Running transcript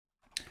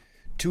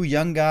two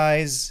young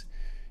guys,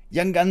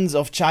 young guns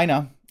of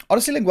China.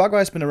 Honestly, Lin Guagua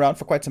has been around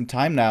for quite some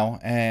time now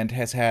and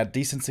has had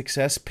decent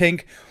success.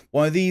 Pink,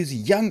 one of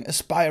these young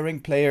aspiring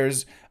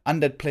players,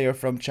 undead player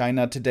from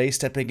China, today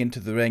stepping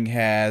into the ring,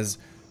 has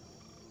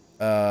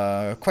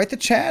quite the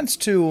chance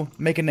to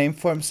make a name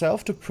for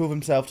himself, to prove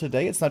himself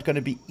today. It's not going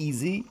to be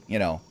easy, you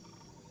know,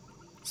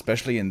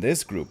 especially in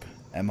this group.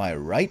 Am I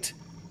right?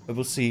 But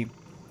we'll see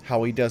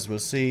how he does. We'll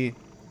see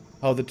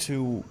how the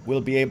two will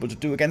be able to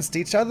do against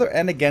each other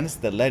and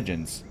against the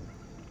legends.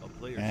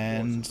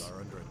 And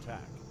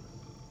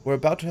we're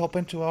about to hop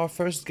into our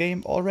first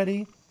game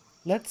already.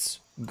 Let's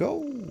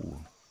go.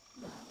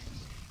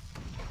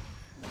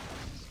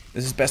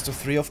 This is best of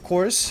 3, of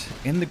course,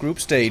 in the group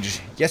stage.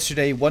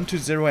 Yesterday,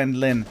 1-0 and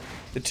Lin,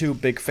 the two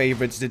big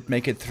favorites, did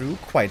make it through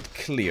quite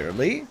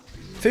clearly.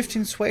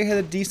 15 Sway had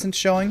a decent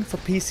showing. For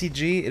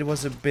PCG, it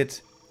was a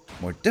bit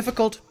more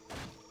difficult.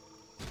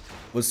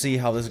 We'll see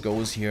how this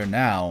goes here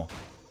now.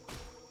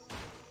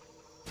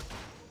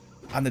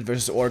 Undead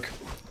versus Orc,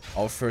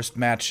 our first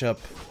matchup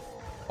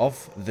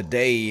of the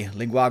day.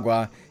 Lin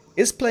Guagua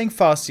is playing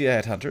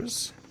Farseer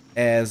Headhunters,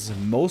 as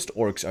most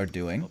Orcs are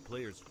doing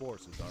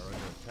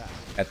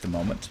at the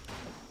moment.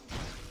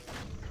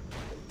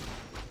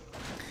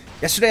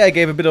 Yesterday I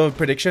gave a bit of a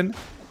prediction,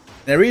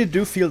 and I really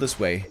do feel this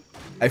way.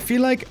 I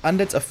feel like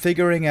Undeads are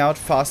figuring out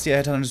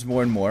Farseer Headhunters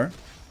more and more.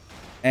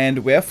 And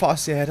where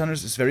Farseer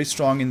Headhunters is very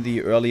strong in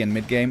the early and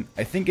mid game,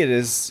 I think it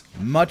is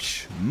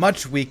much,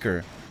 much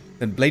weaker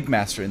than Blade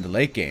Master in the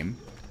late game.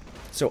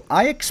 So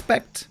I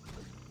expect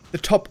the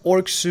top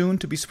Orcs soon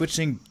to be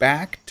switching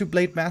back to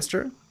Blade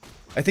Master.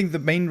 I think the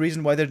main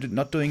reason why they're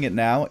not doing it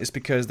now is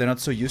because they're not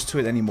so used to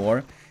it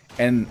anymore.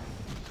 And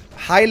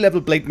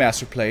high-level Blade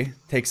Master play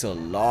takes a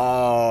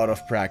lot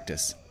of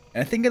practice.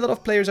 And I think a lot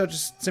of players are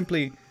just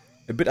simply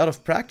a bit out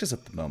of practice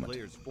at the moment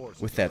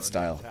with that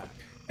style.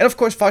 And of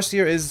course,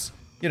 Farseer is,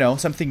 you know,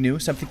 something new,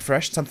 something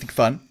fresh, something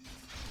fun.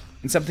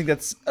 And something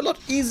that's a lot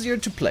easier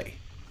to play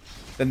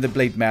than the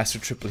Blade Master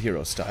triple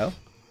hero style.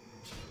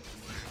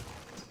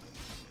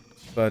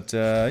 But,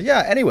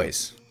 yeah,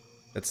 anyways.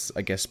 That's,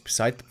 I guess,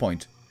 beside the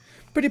point.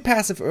 Pretty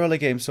passive early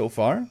game so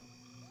far.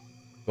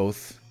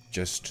 Both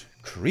just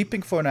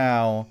creeping for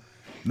now.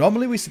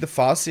 Normally we see the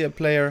Farseer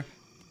player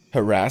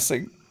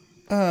harassing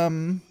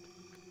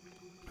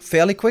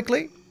fairly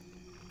quickly.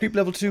 Creep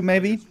level 2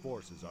 maybe.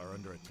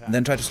 And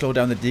then try to slow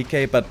down the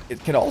DK, but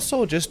it can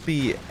also just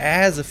be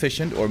as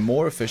efficient or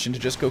more efficient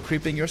to just go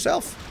creeping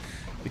yourself.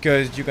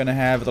 Because you're gonna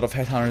have a lot of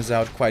headhunters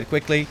out quite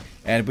quickly,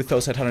 and with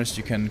those headhunters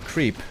you can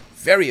creep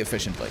very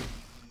efficiently.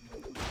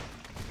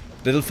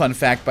 Little fun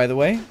fact, by the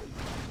way,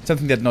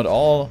 something that not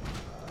all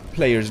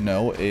players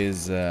know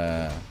is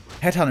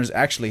headhunters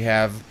actually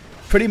have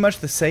pretty much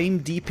the same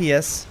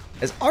DPS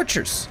as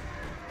archers.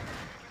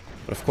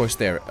 But of course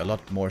they're a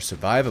lot more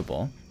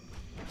survivable.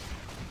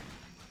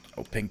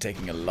 Oh, Pink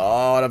taking a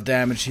lot of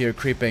damage here,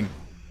 creeping.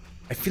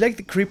 I feel like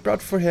the creep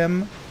route for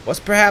him was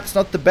perhaps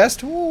not the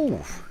best. Ooh,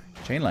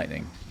 chain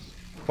lightning.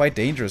 Quite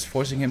dangerous,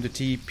 forcing him to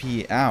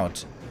TP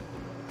out.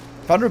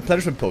 Found a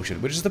replenishment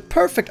potion, which is the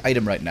perfect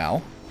item right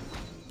now.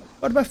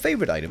 One of my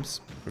favorite items,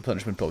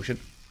 replenishment potion.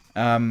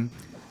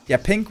 Yeah,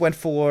 Pink went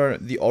for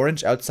the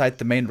orange outside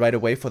the main right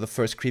away for the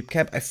first creep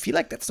camp. I feel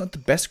like that's not the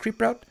best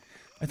creep route.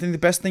 I think the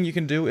best thing you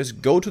can do is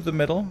go to the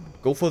middle,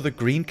 go for the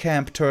green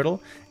camp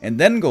turtle, and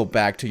then go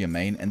back to your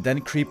main, and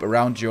then creep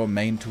around your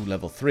main to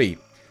level 3.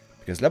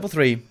 Because level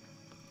 3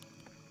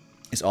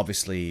 is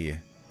obviously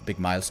a big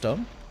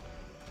milestone.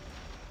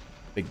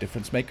 Big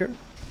difference maker.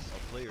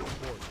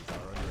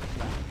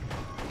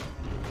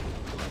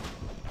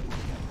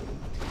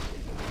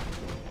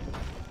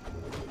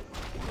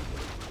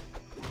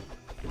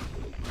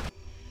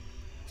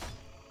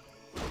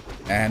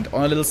 And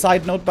on a little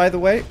side note, by the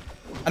way,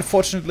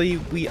 unfortunately,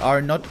 we are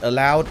not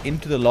allowed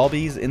into the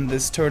lobbies in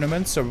this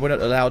tournament, so we're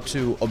not allowed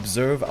to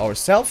observe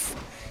ourselves.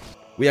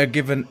 We are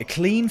given a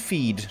clean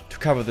feed to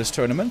cover this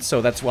tournament,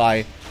 so that's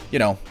why, you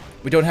know,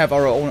 we don't have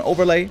our own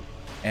overlay,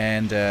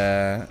 and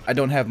I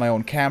don't have my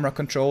own camera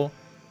control.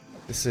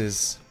 This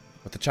is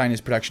what the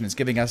Chinese production is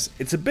giving us.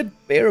 It's a bit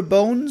bare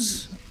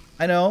bones,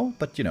 I know,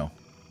 but, you know,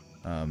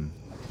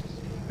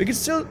 we can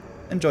still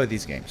enjoy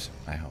these games,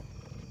 I hope.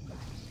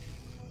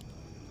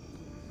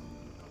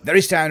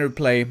 Very standard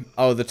play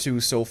out of the two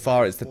so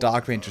far. It's the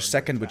Dark Ranger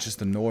second, which is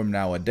the norm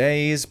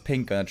nowadays.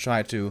 Pink gonna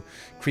try to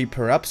creep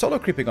her up. Solo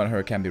creeping on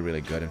her can be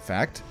really good, in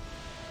fact.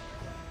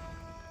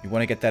 You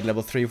want to get that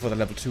level 3 for the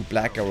level 2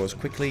 Black Arrow as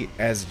quickly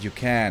as you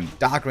can.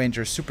 Dark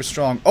Ranger, super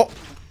strong. Oh,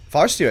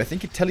 Farseer, I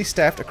think he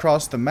telestaffed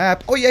across the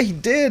map. Oh yeah, he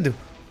did!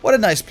 What a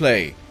nice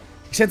play.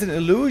 He sent an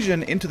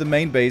illusion into the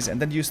main base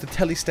and then used the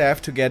telestaff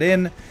to get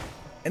in.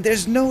 And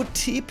there's no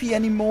TP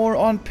anymore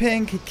on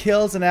Pink. He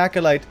kills an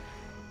Acolyte.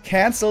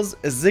 Cancels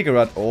a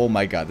Ziggurat. Oh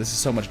my god, this is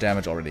so much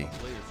damage already.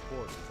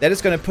 That is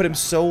going to put him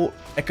so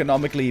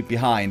economically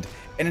behind.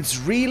 And it's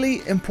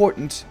really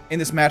important in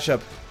this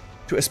matchup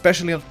to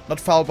especially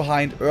not fall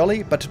behind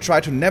early, but to try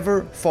to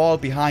never fall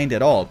behind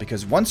at all.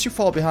 Because once you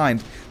fall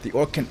behind, the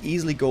Orc can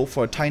easily go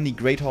for a tiny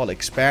Great Hall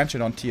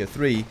expansion on tier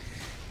 3.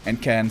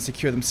 and can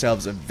secure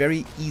themselves a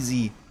very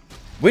easy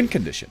win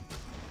condition.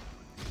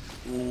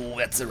 Ooh,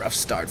 that's a rough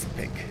start for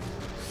Pink.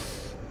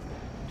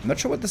 I'm not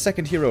sure what the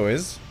second hero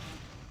is.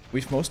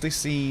 We've mostly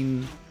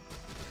seen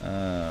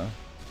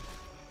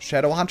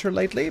Shadow Hunter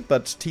lately,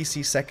 but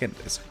TC second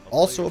is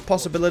also a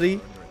possibility.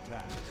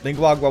 Lin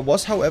Guagua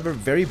was, however,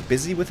 very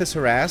busy with his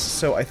harass,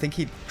 so I think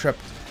he crept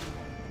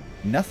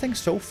nothing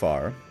so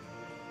far.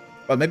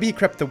 Well, maybe he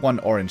crept the one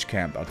orange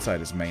camp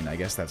outside his main. I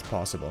guess that's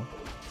possible.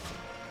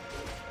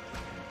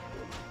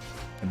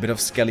 A bit of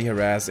Skelly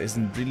harass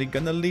isn't really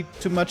gonna lead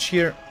to much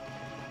here.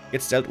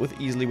 Gets dealt with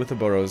easily with the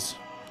burrows.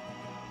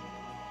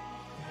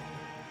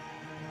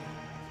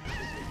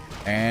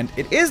 And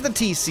it is the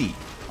TC.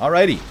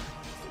 Alrighty.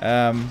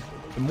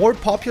 The more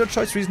popular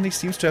choice recently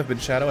seems to have been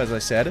Shadow, as I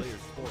said.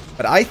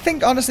 But I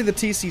think, honestly, the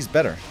TC is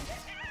better.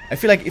 I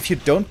feel like if you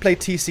don't play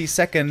TC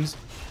second,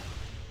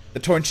 the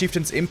Tauren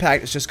Chieftain's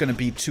impact is just going to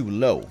be too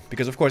low.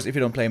 Because, of course, if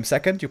you don't play him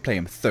second, you play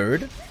him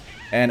third.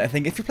 And I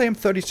think if you play him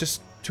third, he's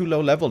just too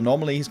low level.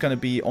 Normally, he's going to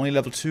be only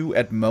level 2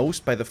 at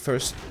most by the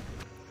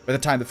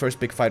time the first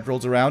big fight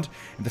rolls around.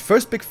 And the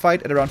first big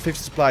fight at around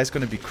 50 supply is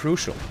going to be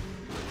crucial.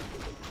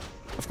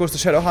 Of course, the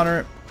Shadow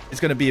Hunter is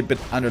going to be a bit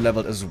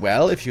under-leveled as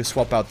well if you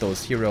swap out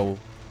those hero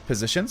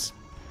positions.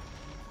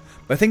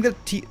 But I think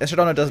that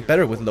Shadow Hunter does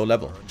better with low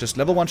level. Just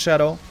level 1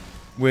 Shadow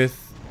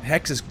with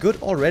Hex is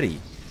good already.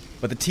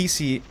 But the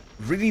TC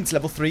really needs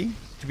level 3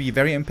 to be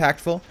very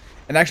impactful.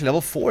 And actually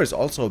level 4 is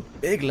also a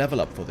big level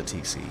up for the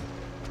TC.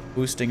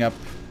 Boosting up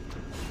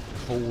the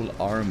whole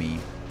army.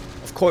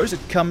 Of course, it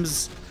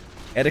comes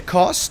at a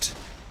cost,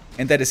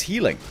 and that is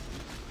healing.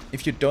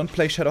 If you don't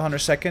play Shadow Hunter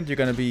second, you're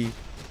going to be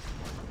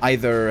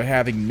either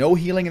having no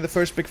healing in the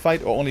first big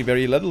fight or only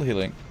very little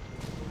healing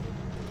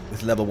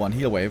with level 1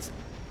 heal wave.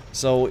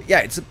 So yeah,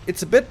 it's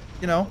a bit,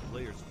 you know,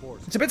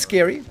 it's a bit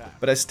scary,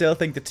 but I still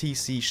think the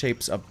TC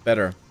shapes up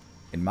better,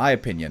 in my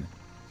opinion.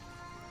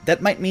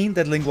 That might mean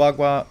that Lin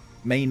Guagua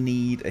may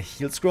need a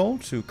heal scroll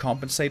to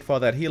compensate for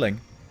that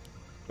healing,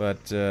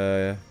 but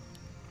that's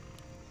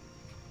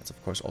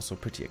of course also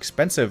pretty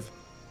expensive.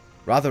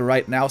 Rather,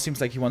 right now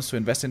seems like he wants to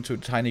invest into a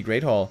tiny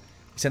Great Hall.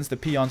 He sends the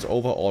peons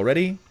over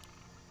already.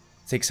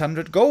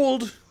 600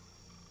 gold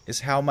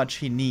is how much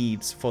he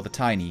needs for the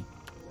tiny.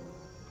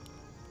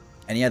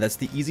 And yeah, that's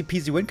the easy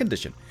peasy win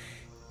condition.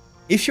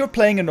 If you're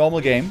playing a normal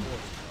game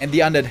and the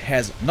undead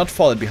has not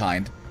fallen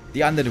behind,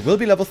 the undead will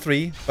be level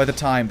 3 by the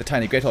time the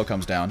tiny Great Hall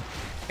comes down.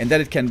 And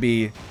then it can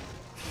be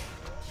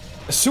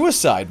a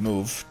suicide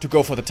move to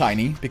go for the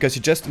tiny, because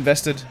you just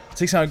invested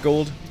 600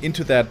 gold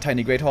into that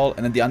tiny Great Hall,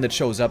 and then the undead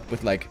shows up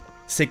with like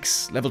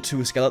 6 level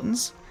 2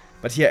 skeletons.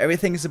 But here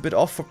everything is a bit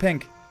off for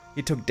Pink.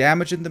 He took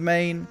damage in the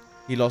main,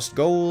 he lost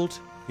gold,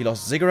 he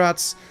lost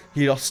ziggurats,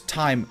 he lost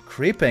time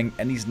creeping,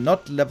 and he's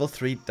not level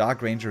 3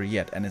 Dark Ranger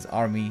yet, and his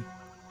army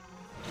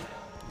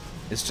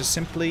is just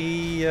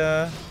simply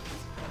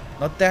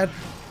not that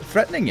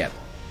threatening yet.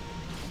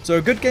 So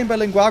a good game by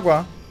Lin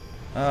Guagua.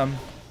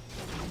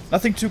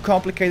 Nothing too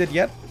complicated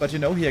yet, but you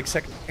know, he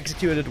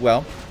executed it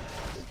well.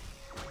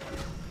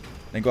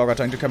 Lin Guagua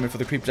trying to come in for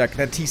the creep jack.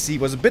 That TC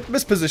was a bit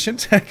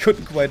mispositioned. I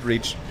couldn't quite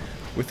reach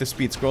with the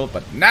speed scroll,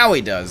 but now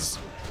he does.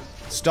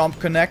 Stomp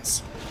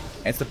connects.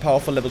 It's the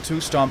powerful level 2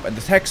 Stomp, and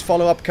the Hex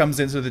follow-up comes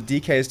in, so the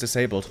DK is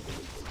disabled.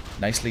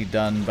 Nicely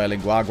done by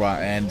Lin Guagua,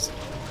 and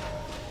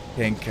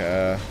Pink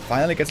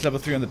finally gets level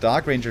 3 on the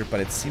Dark Ranger, but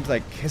it seems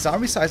like his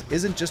army size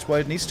isn't just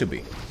what it needs to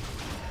be.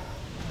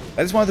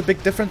 That is one of the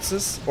big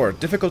differences, or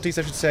difficulties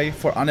I should say,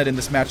 for Undead in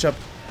this matchup.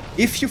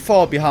 If you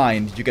fall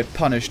behind, you get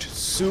punished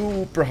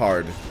super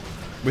hard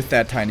with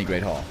that tiny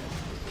Great Hall.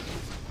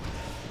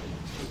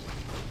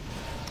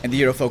 And the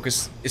hero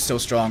focus is so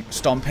strong.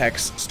 Stomp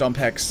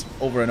Hex,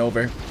 over and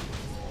over.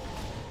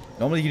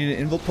 Normally you need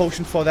an Invul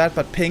Potion for that,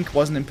 but Pink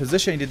wasn't in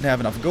position. He didn't have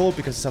enough gold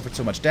because he suffered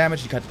so much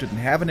damage. He didn't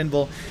have an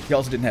Invul. He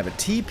also didn't have a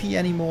TP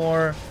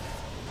anymore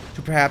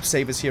to perhaps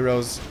save his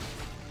heroes.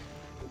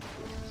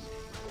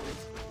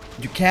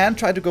 You can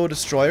try to go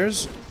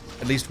Destroyers,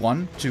 at least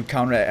one, to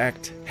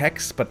counteract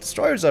Hex, but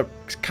Destroyers are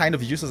kind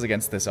of useless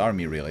against this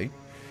army, really.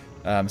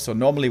 So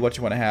normally what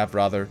you want to have,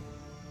 rather,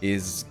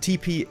 is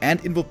TP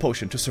and Invul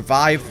Potion to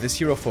survive this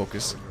hero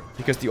focus,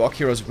 because the Orc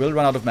heroes will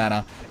run out of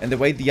mana, and the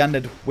way the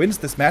Undead wins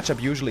this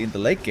matchup, usually in the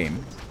late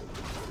game,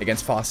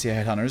 against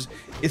Farseer Headhunters,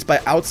 is by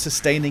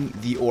out-sustaining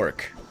the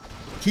Orc.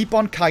 Keep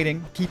on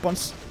kiting, keep on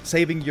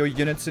saving your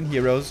units and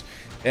heroes,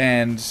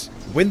 and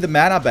win the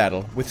mana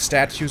battle with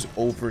statues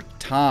over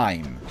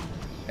time.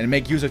 And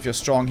make use of your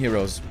strong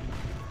heroes.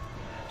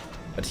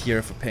 But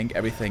here for Pink,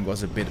 everything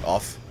was a bit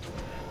off.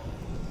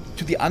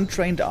 To the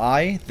untrained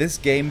eye, this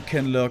game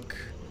can look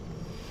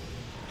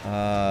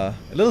a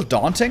little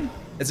daunting,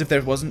 as if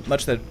there wasn't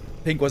much that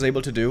Pink was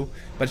able to do.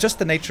 But just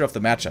the nature of the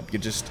matchup. You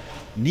just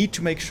need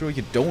to make sure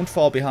you don't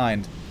fall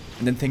behind,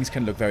 and then things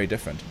can look very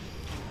different.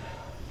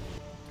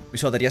 We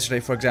saw that yesterday,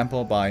 for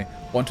example, by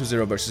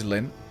 1-0 versus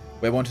Lin,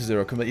 where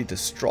 1-0 completely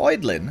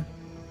destroyed Lin.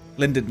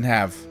 Lin didn't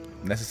have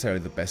necessarily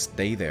the best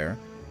day there,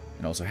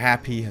 and also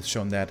Happy has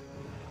shown that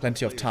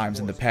plenty of times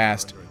in the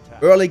past.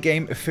 Early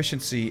game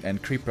efficiency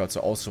and creep routes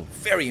are also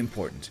very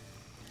important.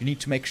 You need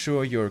to make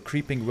sure you're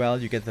creeping well,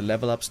 you get the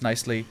level ups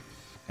nicely,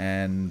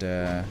 and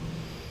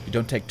you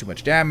don't take too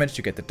much damage,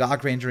 you get the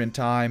Dark Ranger in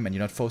time, and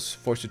you're not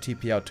forced to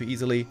TP out too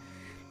easily.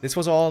 This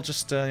was all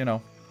just, you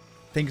know,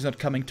 things not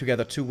coming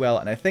together too well,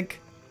 and I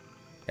think,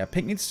 yeah,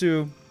 Pink needs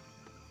to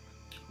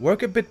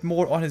work a bit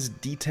more on his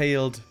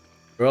detailed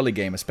early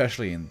game,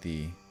 especially in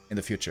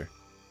the future.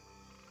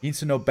 He needs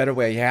to know better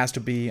where he has to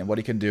be and what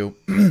he can do.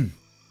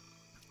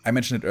 I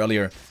mentioned it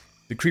earlier,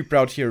 the creep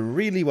route here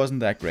really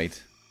wasn't that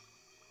great.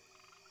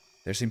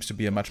 There seems to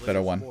be a much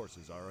better one.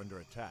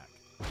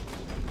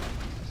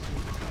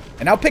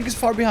 And now Pink is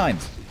far behind.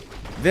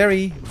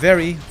 Very,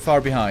 very far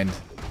behind.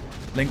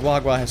 Lin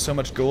Guagua has so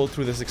much gold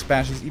through this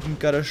expansion. He's even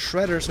got a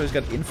shredder, so he's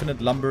got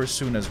infinite lumber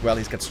soon as well.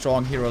 He's got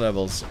strong hero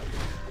levels.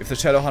 If the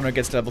Shadow Hunter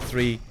gets level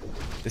 3,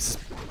 this is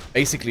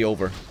basically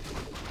over.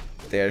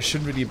 There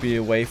shouldn't really be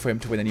a way for him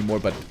to win anymore,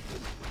 but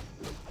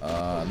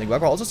Lin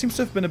Guagua also seems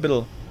to have been a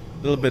little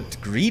bit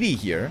greedy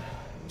here.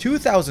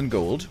 2,000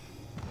 gold.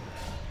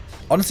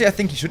 Honestly, I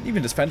think he shouldn't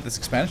even defend this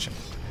expansion.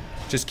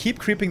 Just keep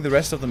creeping the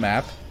rest of the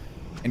map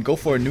and go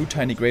for a new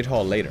tiny Great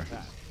Hall later.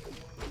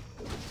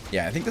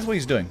 Yeah, I think that's what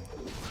he's doing.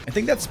 I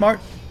think that's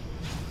smart.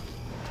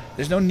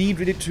 There's no need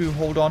really to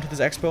hold on to this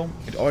expo.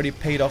 It already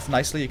paid off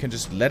nicely. You can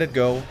just let it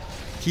go.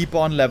 Keep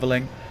on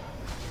leveling.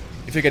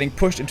 If you're getting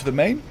pushed into the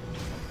main,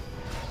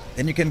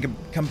 then you can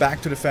come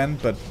back to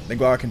defend, but Lin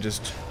Guagua can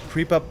just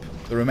creep up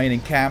the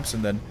remaining camps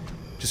and then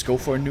just go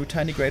for a new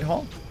tiny Great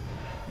Hall.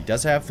 He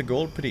does have the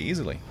gold pretty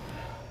easily.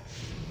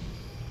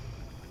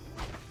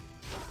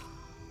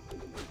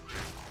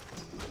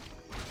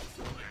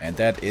 And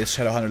that is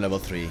Shadowhunter level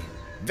 3.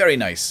 Very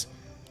nice.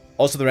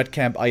 Also, the red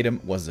camp item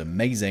was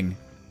amazing.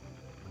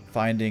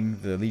 Finding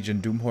the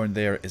Legion Doomhorn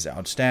there is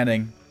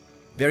outstanding.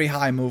 Very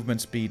high movement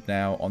speed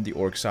now on the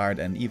Orc side,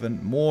 and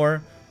even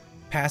more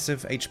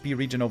passive HP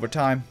regen over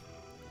time.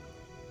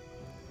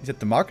 He's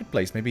at the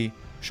marketplace, maybe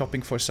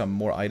shopping for some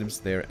more items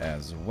there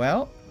as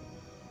well.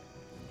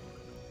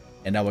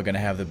 And now we're gonna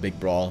have the big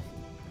brawl.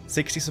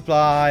 60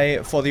 supply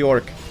for the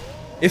Orc.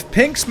 If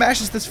Pink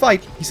smashes this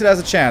fight, he still has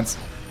a chance.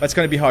 But it's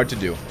gonna be hard to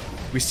do.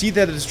 We see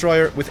that a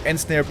Destroyer with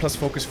Ensnare plus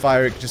Focus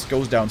Fire just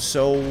goes down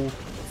so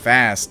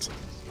fast.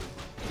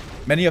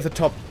 Many of the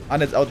top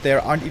units out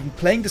there aren't even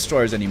playing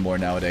Destroyers anymore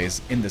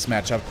nowadays in this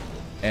matchup.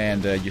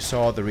 And you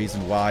saw the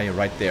reason why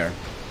right there.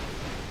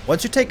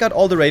 Once you take out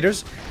all the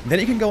Raiders, then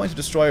you can go into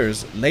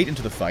Destroyers late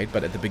into the fight.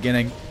 But at the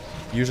beginning,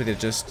 usually they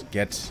just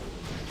get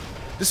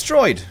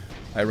destroyed,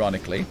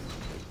 ironically.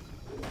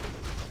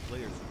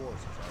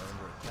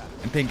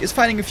 And Pink is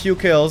finding a few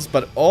kills,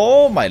 but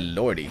oh my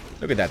lordy.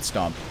 Look at that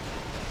stomp.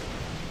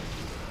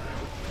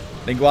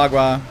 Lin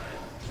Guagua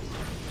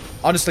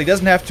honestly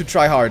doesn't have to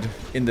try hard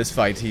in this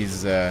fight.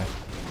 He's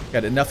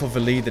got enough of a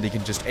lead that he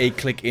can just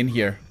A-click in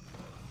here.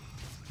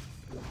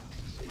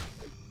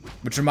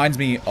 Which reminds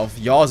me of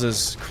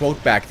Yawz's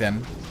quote back then,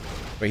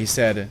 where he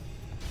said,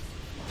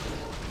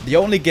 the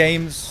only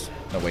games...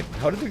 No, wait,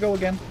 how did it go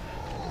again?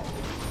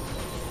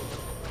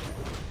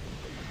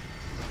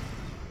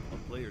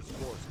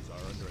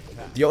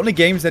 The only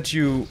games that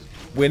you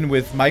win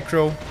with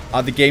micro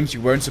are the games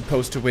you weren't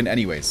supposed to win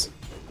anyways.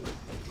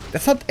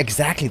 That's not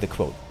exactly the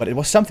quote, but it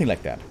was something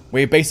like that.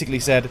 Where he basically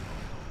said,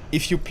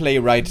 if you play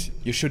right,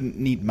 you shouldn't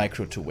need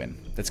micro to win.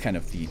 That's kind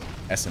of the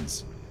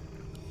essence.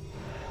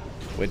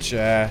 Which,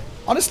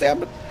 honestly,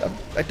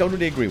 I don't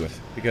really agree with.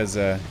 Because,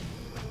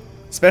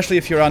 especially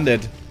if you're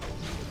undead,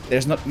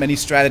 there's not many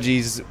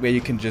strategies where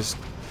you can just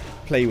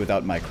play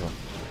without micro.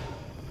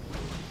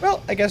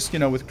 Well, I guess, you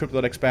know, with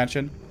Cryptolord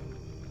expansion,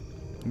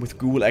 with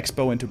Ghoul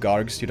Expo into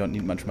Gargs, you don't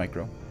need much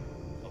micro.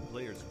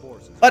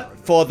 But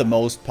for the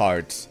most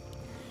part,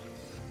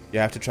 you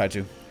have to try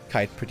to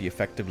kite pretty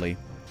effectively.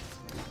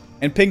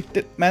 And Pink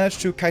did manage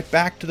to kite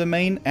back to the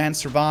main and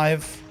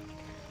survive.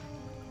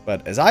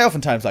 But as I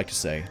oftentimes like to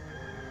say,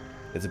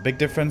 there's a big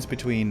difference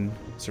between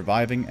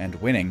surviving and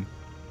winning.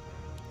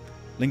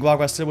 Lin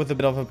Guagua still with a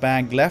bit of a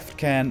bag left,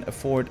 can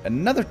afford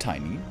another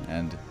tiny,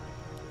 and it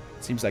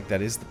seems like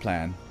that is the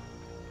plan.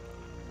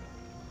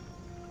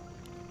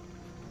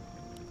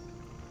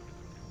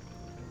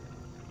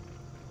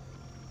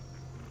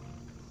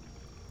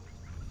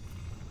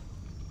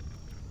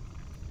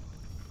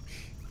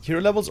 Hero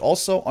levels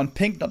also on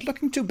Pink, not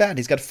looking too bad.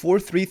 He's got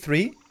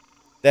 4-3-3.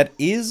 That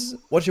is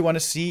what you want to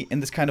see in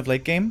this kind of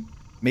late game.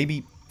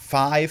 Maybe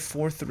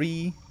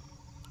 5-4-3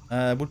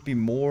 would be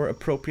more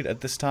appropriate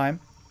at this time.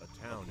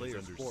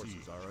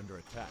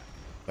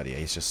 But yeah,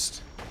 he's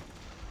just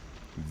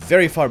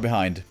very far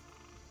behind.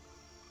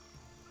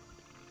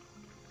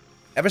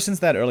 Ever since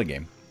that early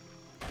game.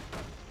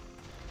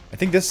 I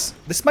think this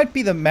might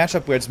be the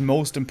matchup where it's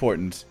most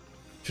important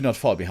to not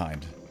fall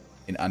behind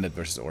in Undead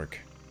versus Orc.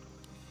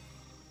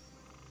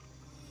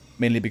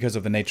 Mainly because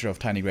of the nature of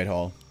Tiny Great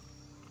Hall.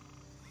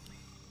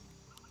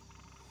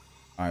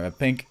 Alright, but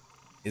Pink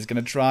is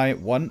gonna try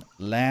one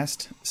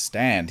last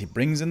stand. He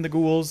brings in the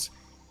ghouls.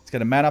 He's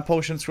got a mana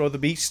potion, throw the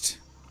beast.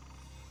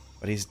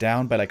 But he's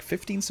down by like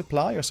 15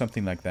 supply or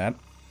something like that.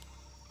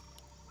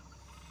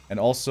 And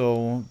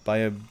also by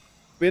a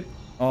bit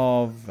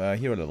of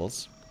hero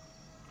levels.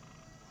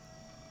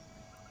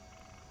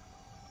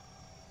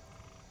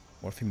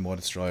 Morphing more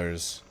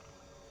destroyers.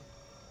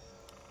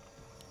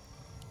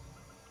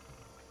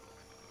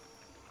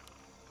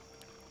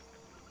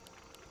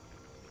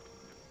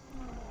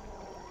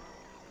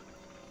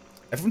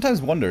 I've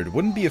sometimes wondered,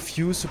 wouldn't be a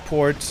few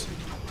support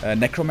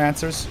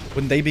necromancers,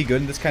 wouldn't they be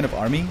good in this kind of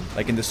army?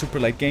 Like in the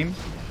super late game?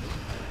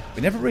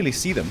 We never really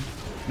see them.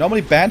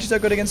 Normally Banshees are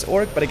good against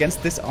Orc, but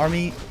against this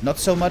army, not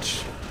so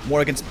much.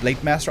 More against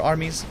Blade Master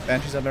armies,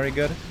 Banshees are very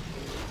good.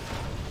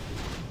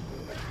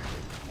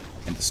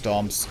 And the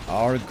Storms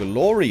are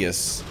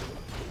glorious.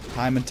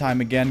 Time and time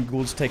again,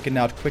 Ghouls taken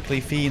out quickly.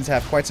 Fiends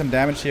have quite some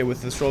damage here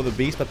with the Throw of the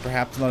Beast, but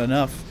perhaps not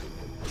enough.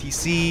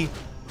 TC...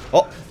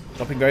 Oh!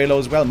 Dropping very low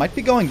as well. Might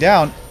be going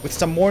down with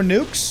some more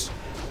nukes.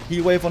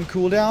 Heal wave on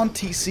cooldown.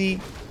 TC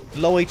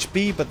low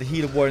HP, but the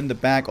heal ward in the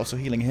back also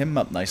healing him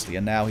up nicely.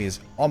 And now he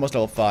is almost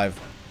level 5.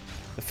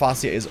 The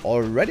Fascia is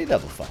already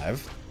level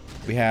 5.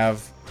 We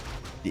have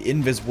the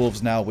Invis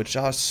Wolves now, which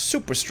are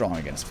super strong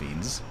against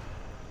Fiends.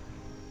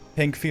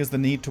 Pink feels the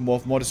need to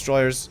morph more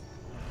destroyers,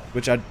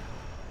 which are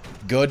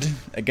good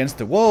against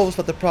the Wolves,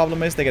 but the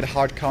problem is they get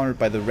hard countered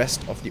by the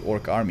rest of the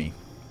Orc army.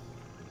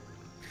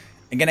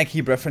 Again, I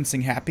keep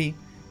referencing Happy.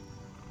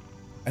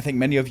 I think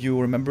many of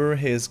you remember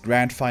his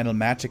grand final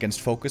match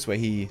against Focus, where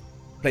he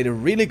played a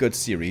really good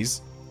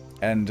series,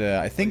 and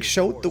I think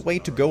showed the way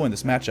to go in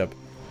this matchup.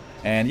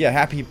 And yeah,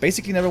 Happy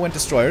basically never went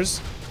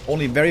destroyers,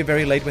 only very,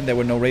 very late when there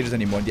were no raiders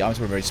anymore and the armies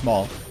were very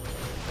small.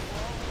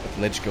 But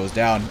the Lich goes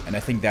down, and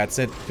I think that's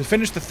it. To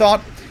finish the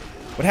thought,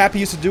 what Happy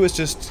used to do is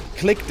just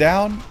click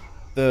down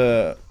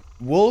the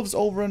Wolves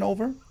over and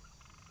over.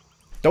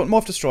 Don't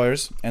morph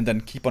destroyers, and then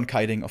keep on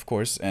kiting, of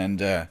course,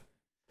 and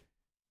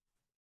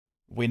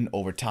win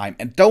over time.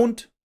 And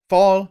don't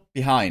fall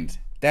behind.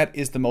 That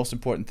is the most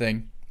important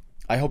thing.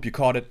 I hope you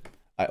caught it.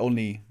 I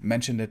only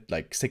mentioned it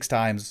like 6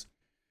 times.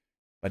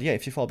 But yeah,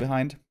 if you fall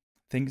behind,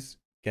 things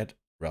get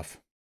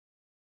rough.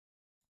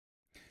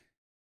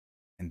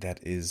 And that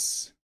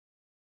is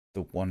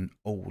the 1-0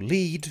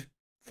 lead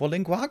for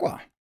Lin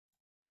Guagua.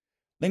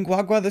 Lin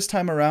Guagua this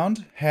time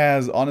around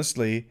has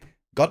honestly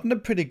gotten a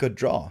pretty good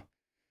draw.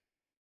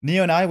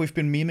 Neo and I, we've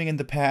been memeing in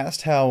the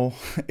past how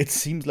it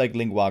seems like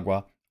Lin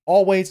Guagua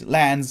always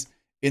lands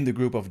in the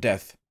group of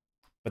death.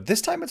 But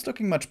this time it's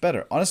looking much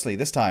better. Honestly,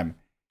 this time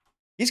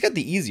he's got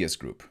the easiest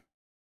group.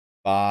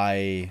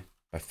 By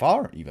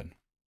far, even,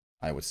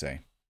 I would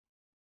say.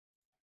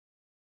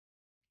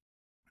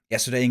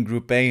 Yesterday in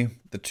Group A,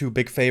 the 2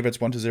 big favorites,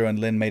 1-0 and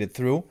Lin, made it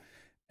through.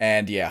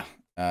 And yeah,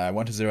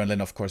 1-0 and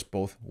Lin, of course,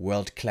 both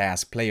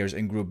world-class players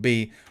in Group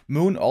B.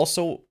 Moon,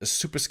 also a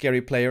super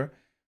scary player.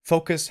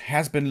 Focus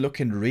has been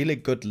looking really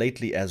good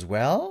lately as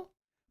well,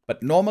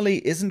 but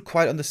normally isn't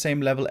quite on the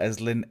same level as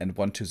Lin and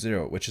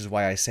 1-0, which is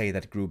why I say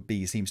that Group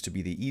B seems to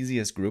be the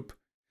easiest group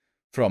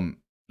from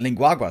Lin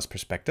Guagua's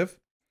perspective.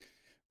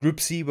 Group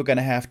C we're going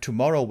to have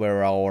tomorrow,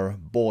 where our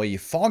boy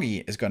Foggy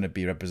is going to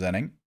be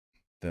representing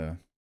the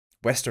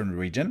Western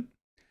region.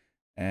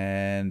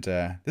 And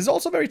this is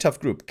also a very tough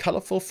group.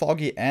 Colorful,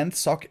 Foggy, and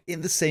Sock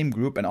in the same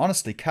group. And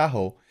honestly,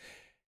 Kaho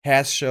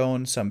has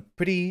shown some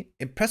pretty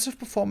impressive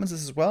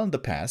performances as well in the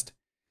past.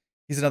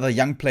 He's another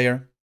young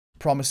player,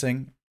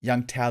 promising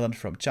young talent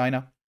from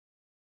China.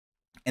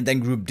 And then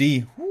Group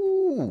D.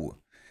 Woo!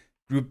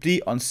 Group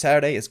D on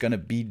Saturday is going to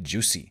be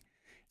juicy.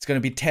 It's going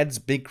to be Ted's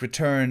big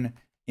return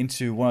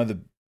into one of the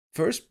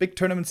first big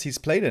tournaments he's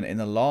played in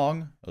a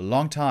long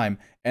time.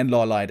 And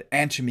Lawlight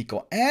and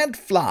Chimiko and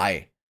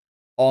Fly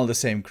all in the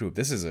same group.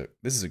 This is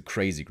a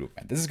crazy group,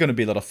 man. This is going to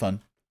be a lot of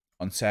fun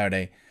on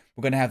Saturday.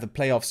 We're going to have the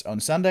playoffs on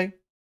Sunday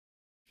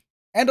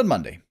and on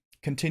Monday.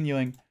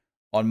 Continuing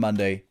on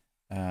Monday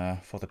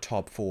for the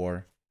top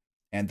 4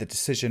 and the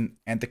decision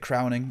and the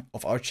crowning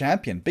of our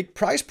champion. Big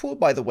prize pool,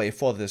 by the way,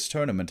 for this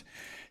tournament.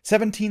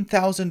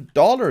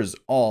 $17,000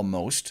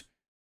 almost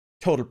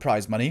total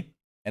prize money,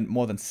 and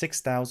more than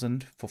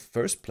 $6,000 for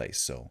first place.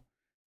 So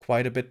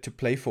quite a bit to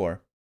play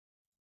for.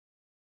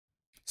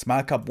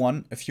 Smile Cup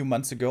 1 a few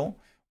months ago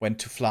went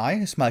to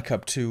Fly. Smile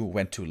Cup 2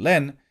 went to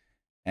Len.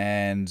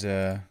 And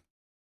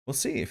we'll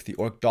see if the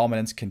Orc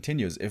dominance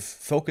continues. If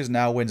Focus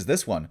now wins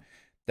this one,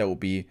 that will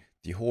be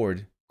the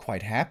Horde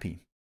quite happy.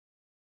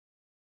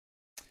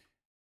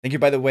 Thank you,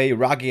 by the way,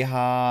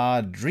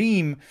 Ragiha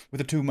Dream with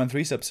the 2-month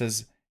resub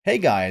says, "Hey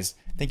guys,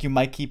 thank you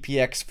Mikey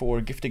PX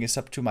for gifting a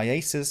sub to my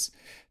aces.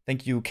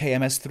 Thank you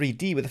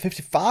KMS3D with a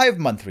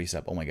 55-month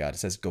resub. Oh my god, it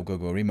says go go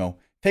go Remo.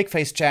 Fake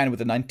Face Chan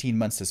with a 19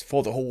 months says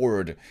for the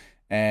Horde.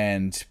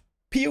 And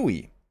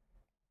PoE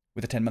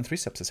with a 10-month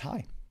resub says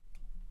hi.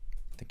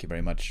 Thank you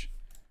very much,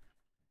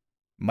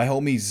 my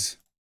homies.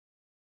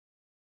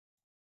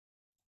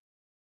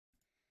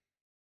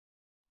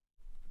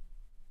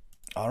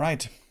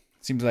 Alright,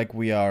 seems like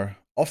we are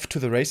off to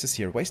the races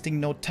here. Wasting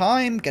no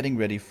time getting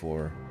ready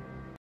for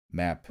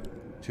map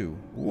 2.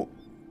 Ooh,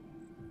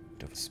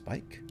 bit of a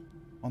spike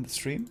on the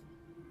stream.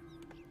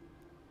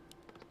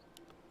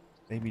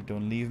 Baby,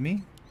 don't leave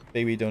me.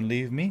 Baby, don't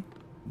leave me.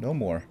 No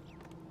more.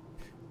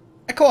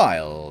 Echo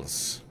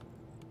Isles.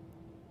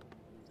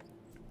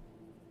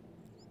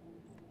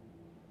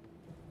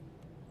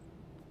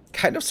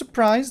 Kind of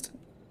surprised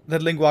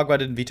that Lin Guagua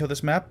didn't veto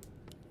this map.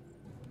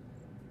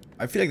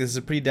 I feel like this is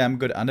a pretty damn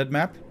good undead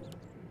map.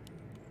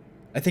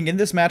 I think in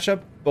this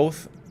matchup,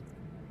 both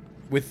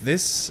with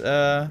this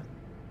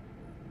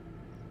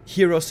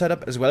hero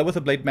setup as well with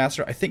the Blade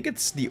Master, I think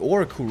it's the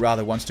Orc who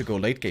rather wants to go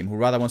late game, who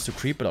rather wants to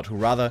creep a lot, who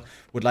rather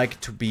would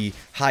like to be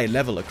high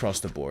level across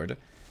the board.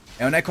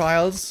 And on Echo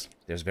Isles,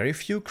 there's very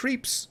few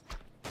creeps,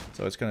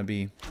 so it's gonna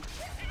be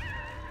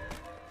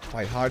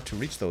quite hard to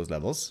reach those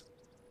levels.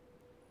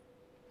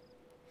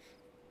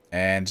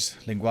 And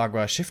Lin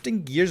Guagua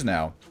shifting gears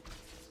now.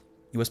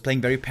 He was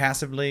playing very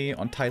passively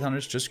on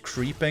Tidehunters, just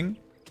creeping.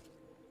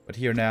 But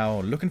here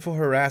now, looking for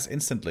harass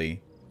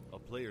instantly.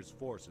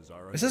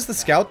 This is the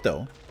scout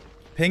though.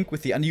 Pink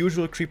with the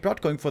unusual creep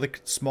rot going for the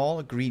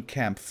small green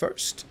camp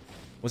first.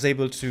 Was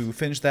able to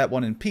finish that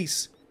one in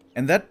peace.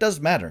 And that does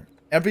matter.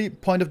 Every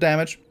point of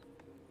damage,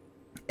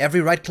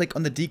 every right click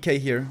on the DK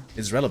here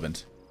is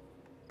relevant.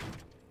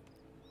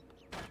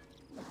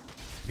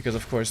 Because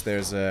of course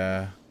there's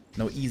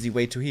no easy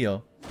way to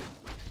heal.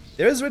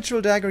 There is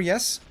Ritual Dagger,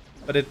 yes,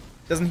 but it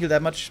doesn't heal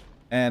that much,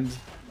 and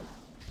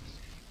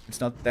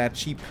it's not that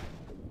cheap.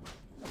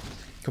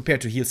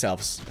 Compared to heal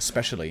salves,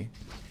 especially.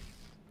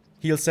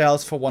 Heal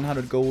salves for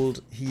 100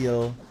 gold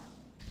heal...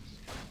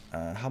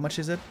 how much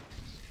is it?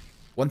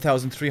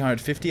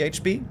 1,350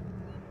 HP.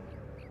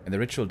 And the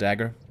Ritual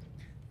Dagger...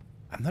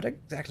 I'm not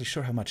exactly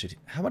sure how much it...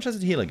 How much does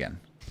it heal again?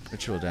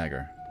 Ritual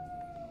Dagger.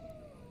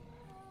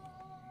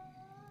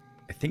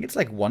 I think it's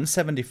like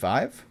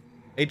 175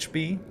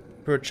 HP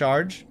per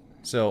charge.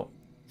 So,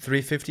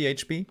 350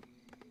 HP.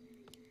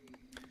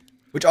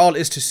 Which all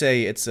is to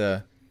say it's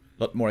a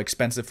lot more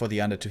expensive for the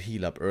undead to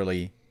heal up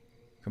early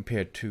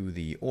compared to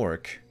the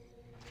Orc.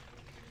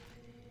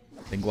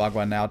 Lin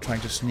Guagua now trying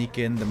to sneak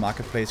in the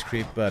marketplace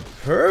creep, but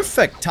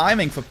perfect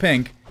timing for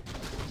Pink.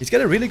 He's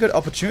got a really good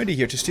opportunity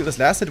here to steal this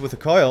last hit with a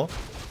coil.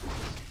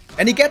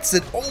 And he gets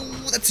it!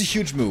 Oh, that's a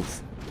huge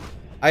move.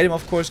 Item,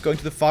 of course, going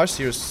to the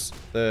Farseers.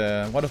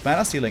 The Wand of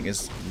Mana Stealing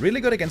is really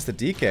good against the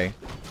DK.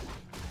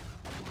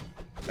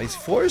 But he's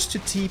forced to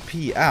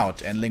TP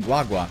out, and Lin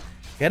Guagua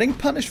getting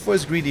punished for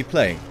his greedy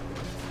play.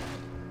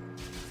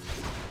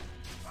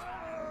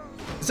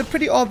 It's a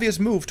pretty obvious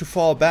move to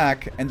fall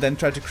back and then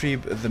try to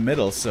creep the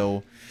middle,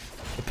 so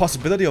the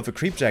possibility of a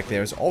creepjack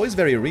there is always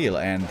very real,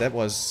 and that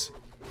was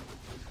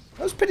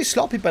pretty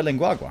sloppy by Lin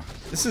Guagua.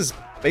 This is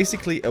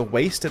basically a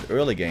wasted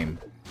early game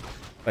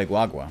by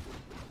Guagua.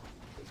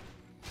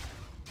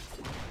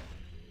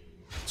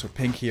 So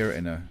Pink here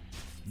in a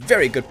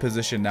very good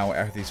position now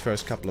after these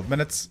first couple of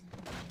minutes.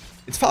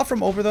 It's far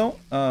from over though.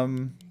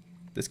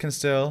 This can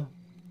still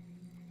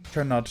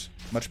turn out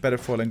much better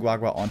for Lin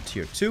Guagua on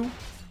tier 2.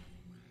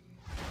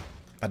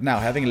 But now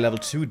having a level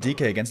 2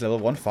 DK against level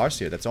 1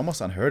 Farseer, that's almost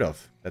unheard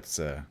of. That's it's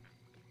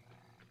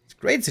a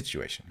great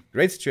situation.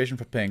 Great situation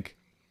for Pink.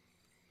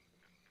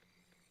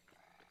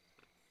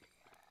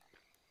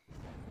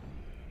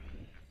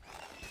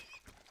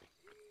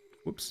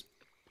 Whoops.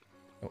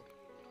 Oh.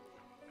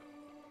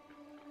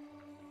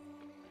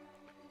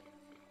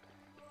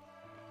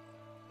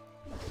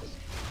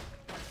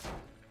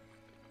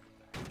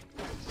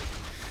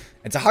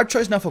 It's a hard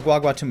choice now for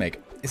Guagua to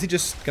make. Is he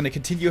just going to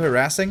continue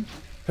harassing?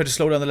 Try to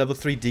slow down the level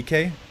 3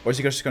 DK? Or is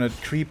he just going to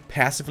creep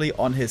passively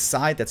on his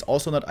side? That's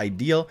also not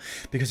ideal,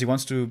 because he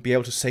wants to be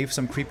able to save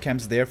some creep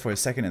camps there for his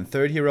second and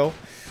third hero.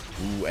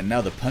 Ooh, and now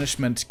the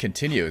punishment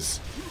continues.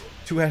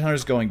 2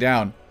 headhunters going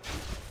down.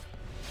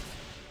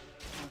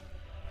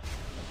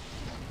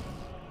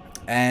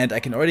 And I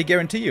can already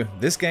guarantee you,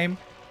 this game,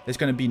 there's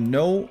going to be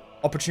no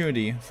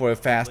opportunity for a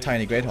fast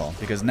Tiny Great Hall,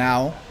 because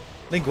now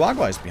Lin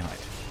Guagua is behind.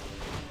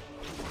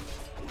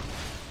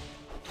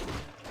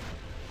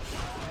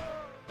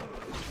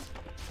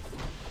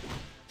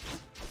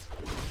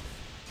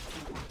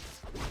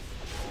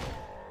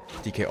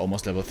 DK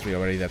almost level 3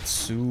 already, that's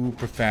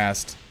super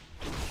fast.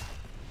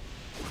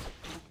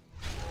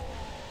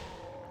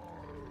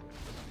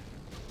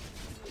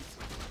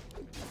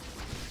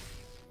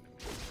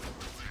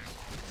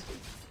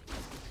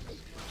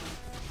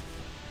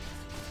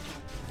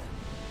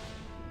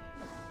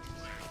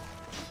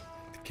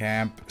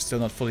 Camp still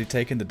not fully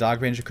taken. The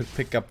Dark Ranger could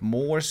pick up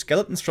more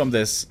skeletons from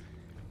this.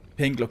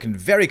 Pink looking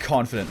very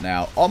confident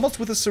now. Almost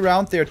with a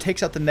surround there.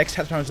 Takes out the next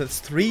headhunters. That's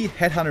 3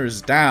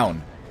 headhunters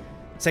down.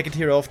 Second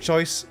hero of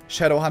choice,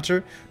 Shadow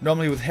Hunter.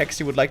 Normally with Hex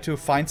you would like to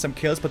find some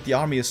kills, but the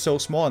army is so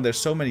small and there's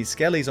so many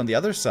skellies on the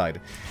other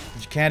side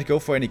that you can't go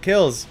for any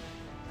kills.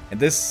 And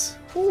this...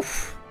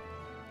 oof.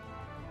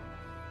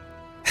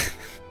 This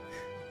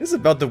is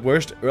about the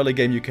worst early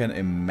game you can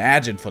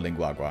imagine for Lin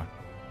Guagua.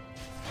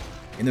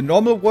 In the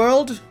normal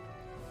world,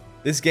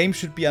 this game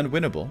should be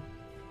unwinnable.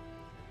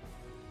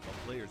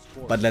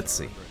 But let's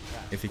see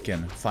if he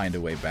can find a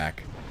way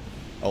back.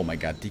 Oh my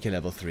god, DK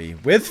level 3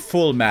 with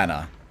full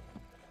mana.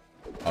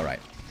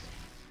 Alright.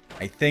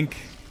 I think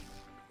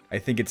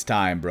it's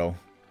time, bro.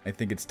 I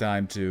think it's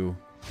time to...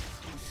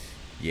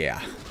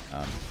 yeah.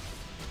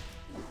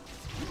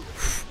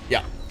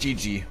 Yeah,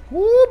 GG.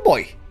 Woo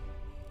boy.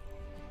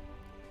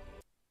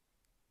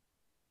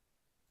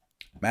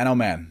 Man, oh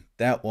man,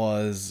 that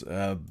was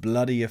a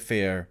bloody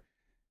affair.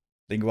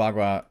 Lin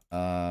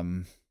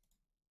Guagua,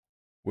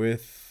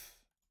 with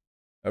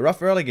a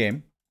rough early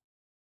game.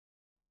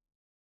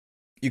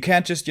 You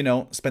can't just, you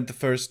know, spend the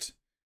first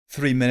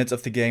 3 minutes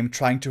of the game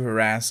trying to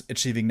harass,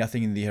 achieving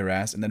nothing in the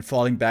harass, and then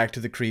falling back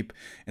to the creep,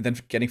 and then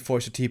getting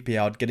forced to TP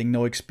out, getting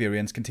no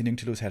experience, continuing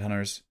to lose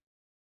headhunters.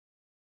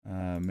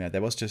 Yeah,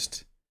 that was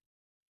just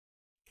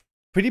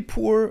pretty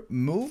poor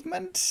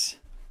movement,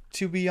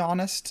 to be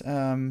honest.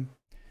 And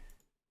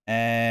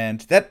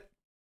that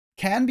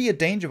can be a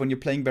danger when you're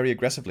playing very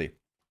aggressively.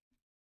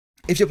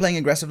 If you're playing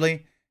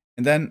aggressively,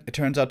 and then it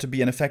turns out to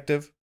be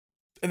ineffective,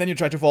 and then you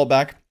try to fall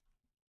back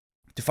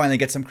to finally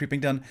get some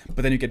creeping done,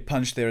 but then you get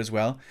punched there as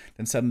well,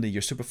 then suddenly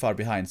you're super far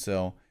behind.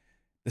 So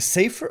the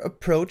safer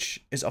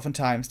approach is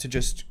oftentimes to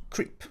just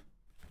creep.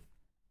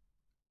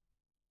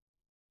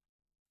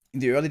 In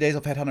the early days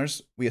of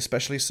Headhunters, we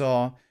especially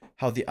saw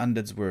how the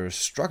undeads were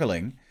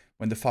struggling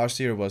when the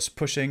Farseer was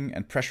pushing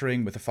and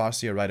pressuring with the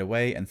Farseer right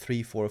away and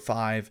 3, 4,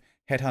 5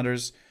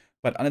 Headhunters.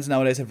 But undeads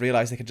nowadays have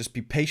realized they can just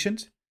be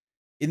patient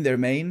in their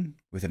main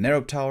with a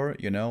narrow tower,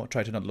 you know,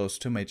 try to not lose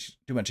too much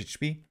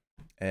HP.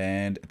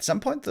 And at some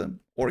point, the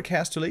orc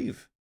has to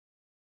leave.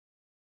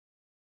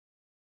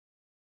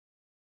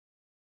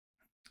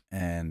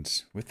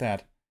 And with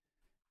that,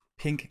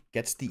 Pink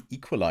gets the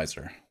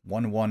equalizer.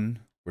 1-1,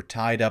 we're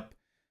tied up,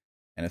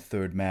 and a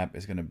third map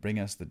is going to bring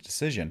us the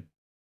decision.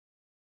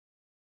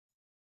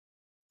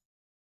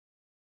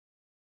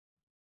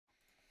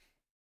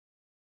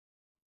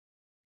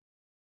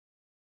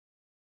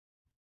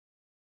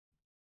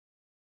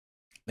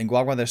 Lin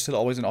Guagua, there's still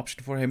always an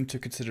option for him to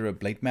consider a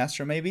Blade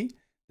Master, maybe.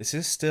 This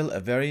is still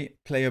a very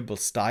playable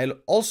style.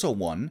 Also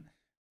one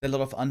that a lot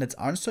of undeads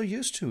aren't so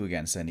used to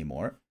against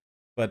anymore.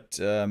 But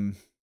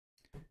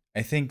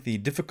I think the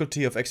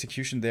difficulty of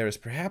execution there is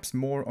perhaps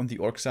more on the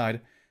orc side.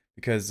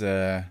 Because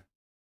when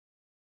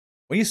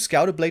you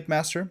scout a Blade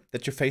Master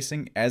that you're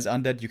facing as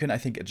undead, you can, I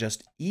think,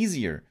 adjust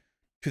easier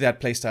to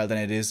that playstyle than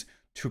it is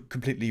to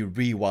completely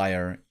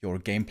rewire your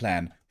game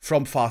plan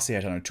from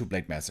Farseer Headhunter to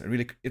Blade Master.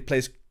 Really, it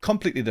plays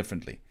completely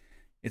differently.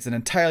 It's an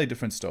entirely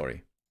different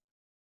story.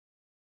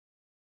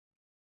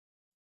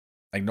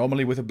 Like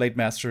normally with a Blade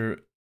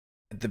Master,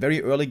 at the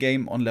very early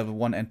game on level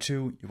 1 and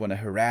 2, you want to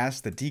harass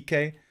the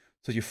DK.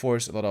 So you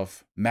force a lot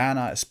of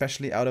mana,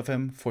 especially out of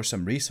him, force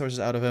some resources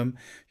out of him.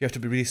 You have to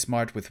be really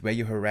smart with where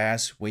you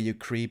harass, where you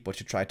creep, what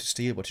you try to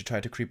steal, what you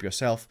try to creep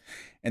yourself.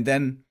 And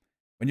then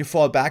when you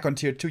fall back on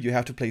tier 2, you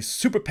have to play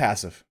super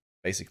passive,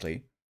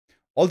 basically.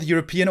 All the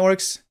European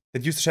orcs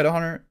that use the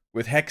Shadowhunter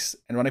with Hex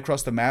and run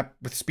across the map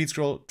with speed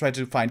scroll, try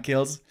to find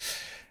kills.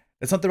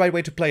 That's not the right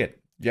way to play it.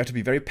 You have to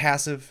be very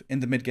passive in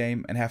the mid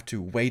game and have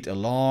to wait a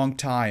long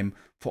time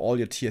for all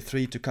your tier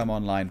 3 to come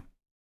online.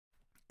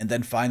 And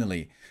then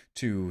finally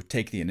to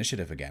take the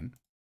initiative again.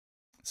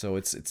 So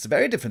it's a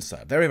very different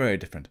style. Very, very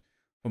different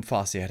from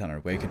Farseer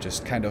Headhunter, where you can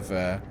just kind of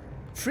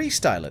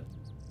freestyle it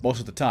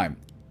most of the time.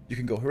 You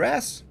can go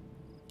harass,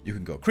 you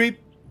can go creep,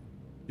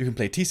 you can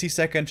play TC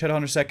second,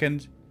 Shadowhunter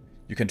second,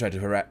 you can try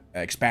to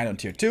expand on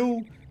tier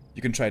 2,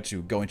 you can try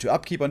to go into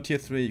upkeep on tier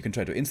 3, you can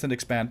try to instant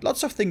expand.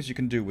 Lots of things you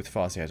can do with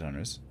Farseer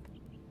Headhunters.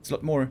 It's a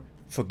lot more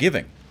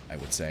forgiving, I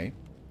would say,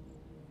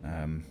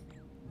 than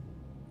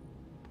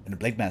a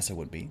Blade Master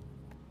would be.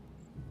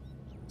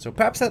 So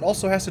perhaps that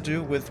also has to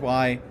do with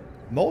why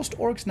most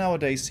orcs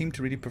nowadays seem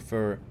to really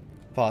prefer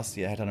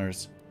Farseer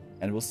Headhunters.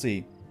 And we'll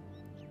see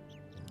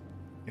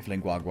if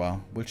Lin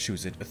Guagua will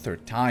choose it a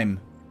third time.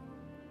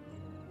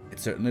 It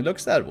certainly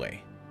looks that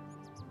way.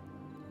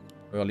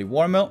 Early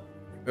Warmill,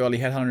 early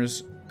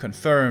Headhunters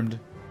confirmed.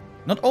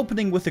 Not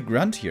opening with a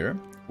Grunt here,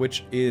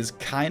 which is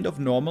kind of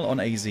normal on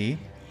AZ.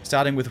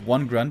 Starting with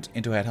 1 Grunt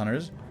into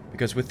Headhunters,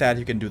 because with that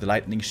you can do the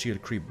Lightning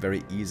Shield creep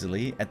very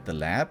easily at the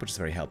lab, which is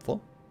very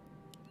helpful.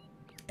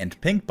 And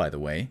Pink, by the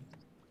way,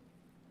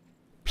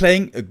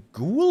 playing a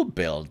Ghoul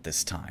build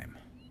this time.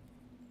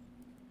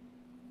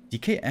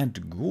 DK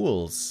and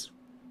Ghouls.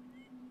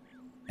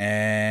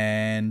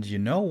 And you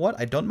know what?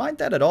 I don't mind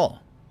that at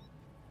all.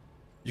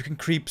 You can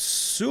creep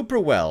super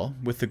well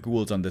with the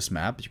Ghouls on this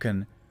map. You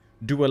can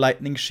do a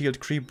Lightning Shield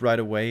creep right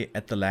away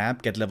at the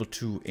lab, get level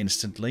 2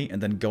 instantly,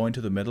 and then go into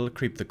the middle,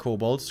 creep the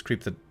Kobolds,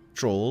 creep the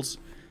Trolls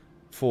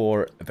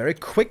for a very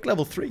quick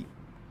level 3.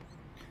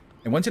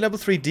 And once you level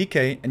 3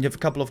 DK and you have a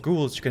couple of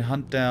Ghouls, you can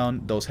hunt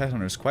down those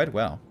Headhunters quite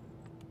well.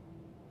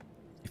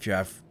 If you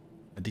have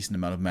a decent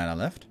amount of mana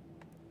left.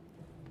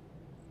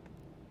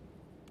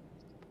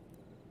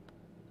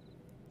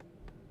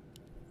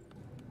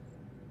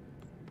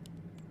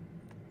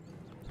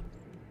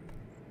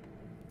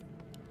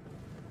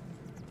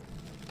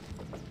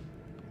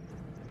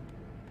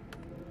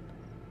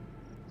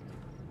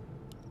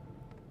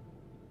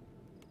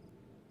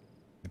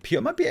 Pio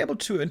might be able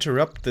to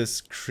interrupt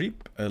this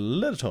creep a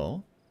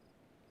little.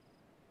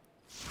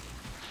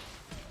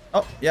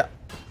 Oh, yeah.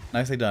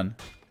 Nicely done.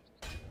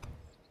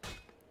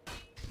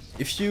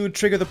 If you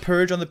trigger the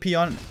Purge on the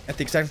peon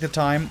at exactly the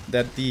time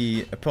that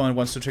the opponent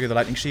wants to trigger the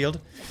Lightning Shield,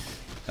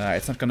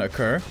 it's not gonna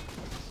occur.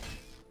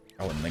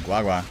 Oh, and Lin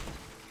Guagua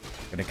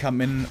gonna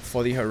come in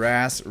for the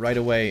harass right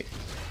away.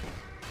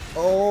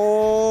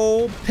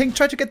 Oh, Pink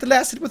tried to get the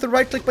last hit with the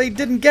right click, but he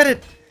didn't get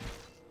it.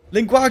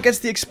 Lin Guagua gets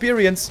the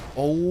experience.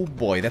 Oh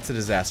boy, that's a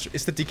disaster.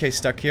 Is the DK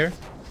stuck here?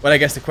 Well, I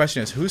guess the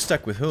question is, who's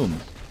stuck with whom?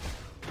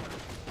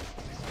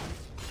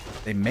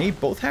 They may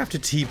both have to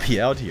TP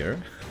out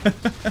here.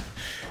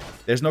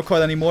 There's no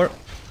coil anymore.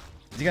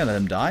 Is he gonna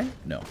let him die?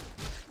 No.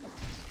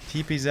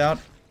 TP's out.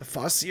 The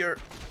CORSAIR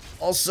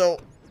also.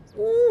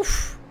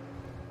 Oof.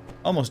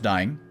 Almost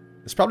dying.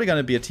 There's probably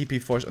gonna be a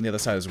TP force on the other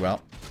side as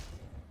well.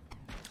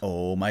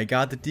 Oh my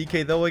god, the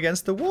DK though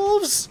against the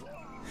wolves!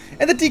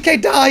 And the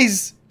DK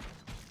dies!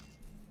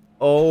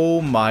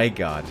 Oh my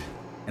god.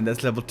 And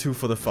that's level 2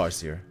 for the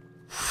CORSAIR.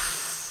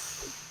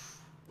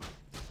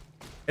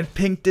 And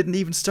Pink didn't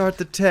even start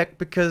the tech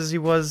because he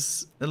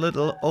was a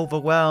little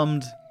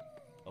overwhelmed.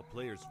 A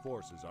player's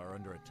forces are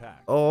under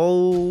attack.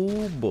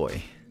 Oh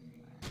boy.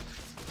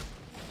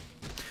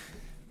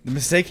 The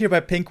mistake here by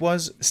Pink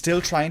was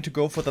still trying to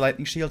go for the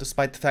Lightning Shield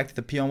despite the fact that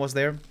the peon was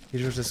there. He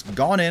should have just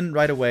gone in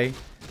right away.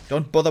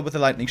 Don't bother with the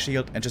Lightning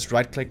Shield and just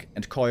right click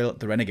and coil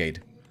the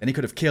Renegade. Then he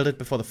could have killed it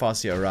before the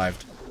CORSAIR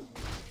arrived.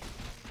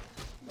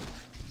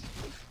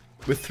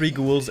 With 3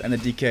 ghouls and a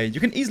DK, you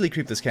can easily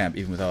creep this camp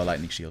even with our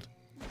Lightning Shield.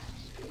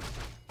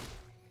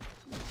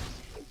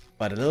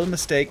 But a little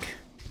mistake.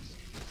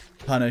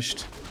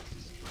 Punished.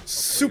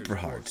 Super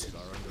hard.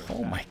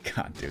 Oh my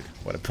god, dude.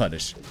 What a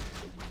punish.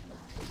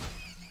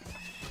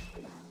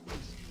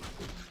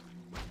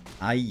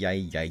 Ay,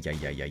 ay, ay, ay,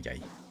 ay, ay, ay.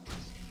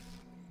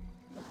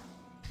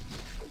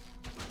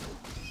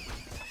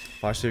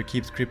 CORSAIR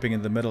keeps creeping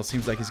in the middle.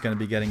 Seems like he's going to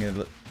be getting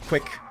a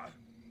quick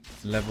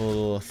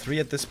level 3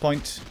 at this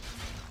point.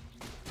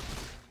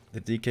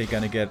 The DK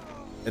going to get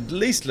at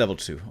least level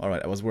 2.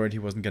 Alright, I was worried he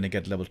wasn't going to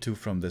get level 2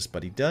 from this,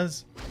 but he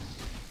does.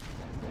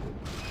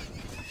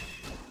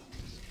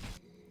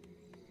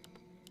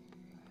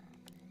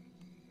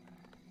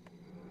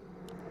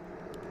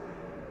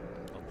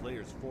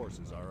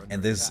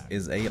 And this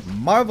is a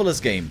marvelous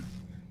game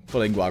for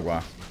Lin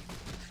Guagua.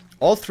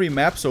 All 3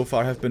 maps so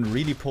far have been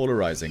really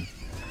polarizing.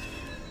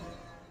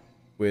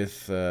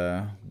 With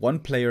one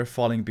player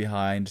falling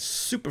behind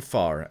super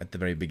far at the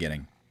very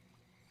beginning.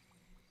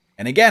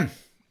 And again,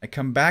 I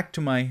come back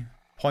to my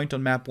point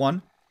on map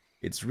 1.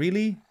 It's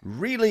really,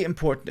 really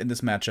important in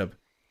this matchup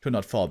to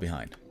not fall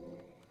behind.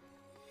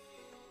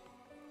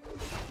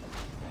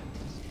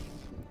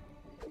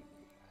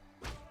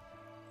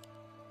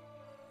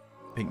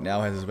 Pink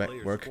now has his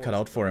work cut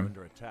out for him.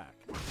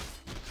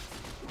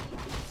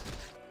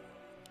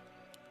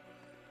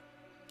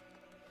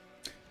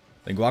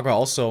 Lin Guagua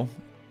also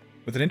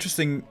with an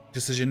interesting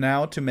decision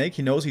now to make.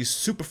 He knows he's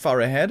super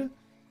far ahead,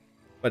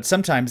 but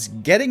sometimes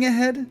getting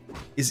ahead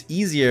is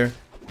easier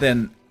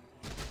than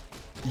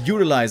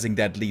utilizing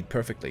that lead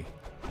perfectly.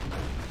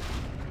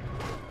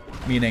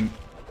 Meaning,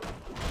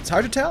 it's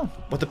hard to tell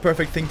what the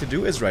perfect thing to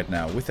do is right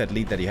now with that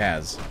lead that he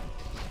has.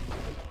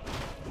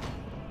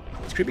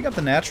 He's creeping up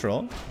the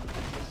natural.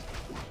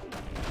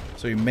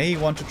 So you may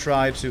want to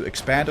try to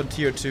expand on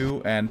tier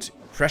 2 and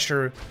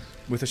pressure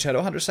with a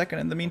Shadow Hunter second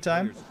in the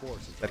meantime.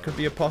 That could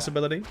be a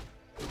possibility.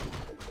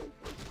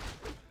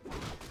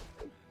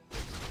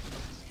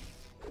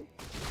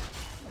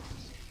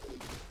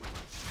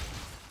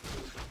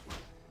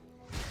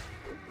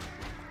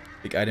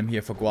 Big item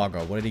here for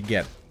Guagua. What did he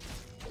get?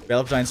 Bell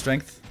of Giant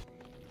Strength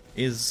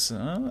is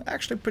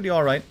actually pretty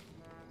alright.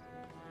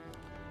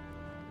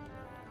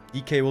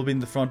 DK will be in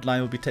the front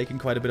line, will be taking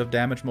quite a bit of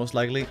damage most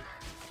likely.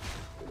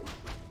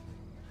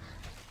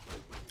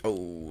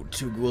 Oh,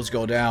 2 ghouls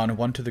go down.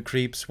 1 to the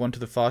creeps, 1 to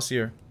the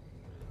CORSAIR.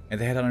 And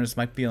the headhunters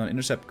might be on an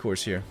intercept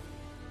course here.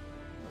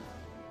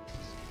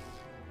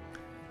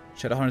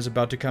 Shadowhunter is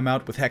about to come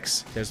out with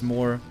Hex. There's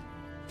more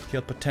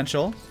kill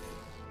potential.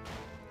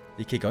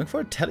 DK going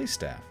for a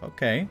Telestaff.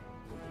 Okay.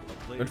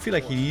 Don't feel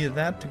like he needed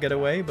that to get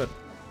away, but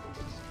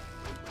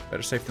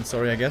better safe than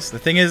sorry, I guess. The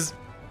thing is,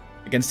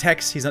 against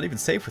Hex, he's not even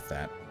safe with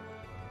that.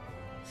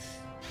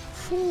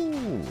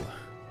 Whew.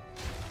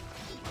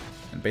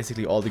 And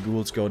basically all the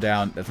ghouls go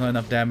down. That's not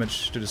enough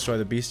damage to destroy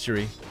the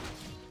bestiary.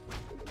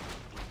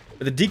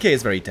 But the DK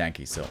is very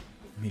tanky, so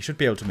he should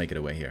be able to make it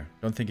away here.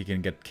 Don't think he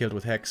can get killed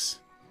with Hex.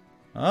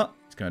 Oh,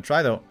 he's gonna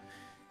try though.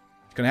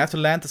 He's gonna have to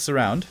land the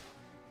surround.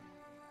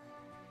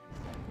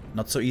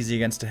 Not so easy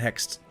against a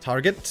hexed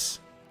target.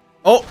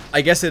 Oh,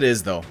 I guess it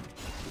is though.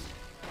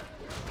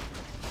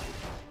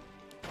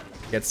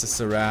 Gets the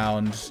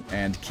surround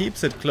and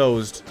keeps it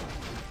closed.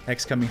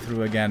 Hex coming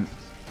through again.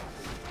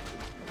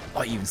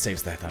 Oh, he even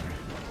saves that Thunder.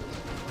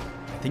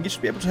 I think he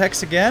should be able to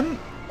Hex again.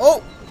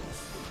 Oh!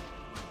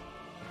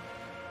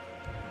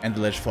 And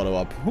the ledge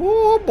follow-up.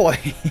 Oh boy!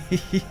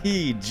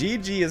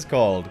 GG is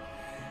called.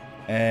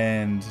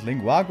 And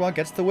Lin Guagua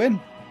gets the win.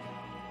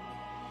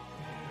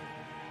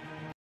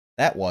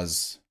 That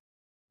was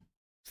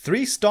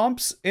 3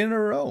 stomps in a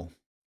row.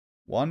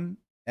 One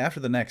after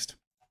the next.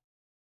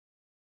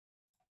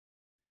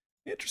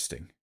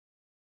 Interesting.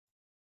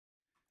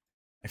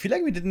 I feel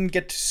like we didn't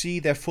get to see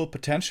their full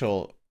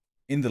potential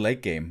in the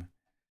late game.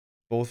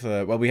 Both,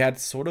 well, we had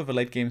sort of a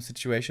late game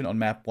situation on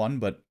map 1,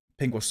 but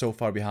Pink was so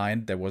far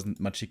behind, there wasn't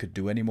much he could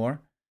do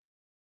anymore.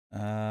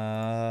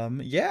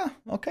 Yeah,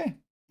 okay.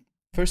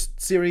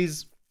 First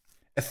series,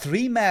 a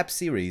 3-map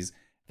series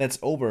that's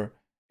over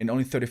in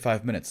only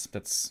 35 minutes.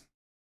 That's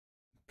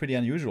pretty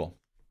unusual.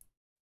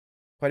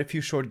 Quite a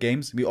few short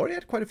games. We already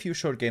had quite a few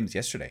short games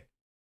yesterday.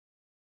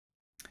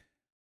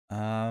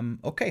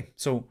 Okay,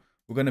 so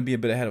we're going to be a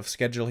bit ahead of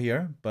schedule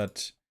here,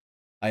 but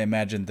I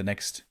imagine the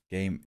next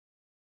game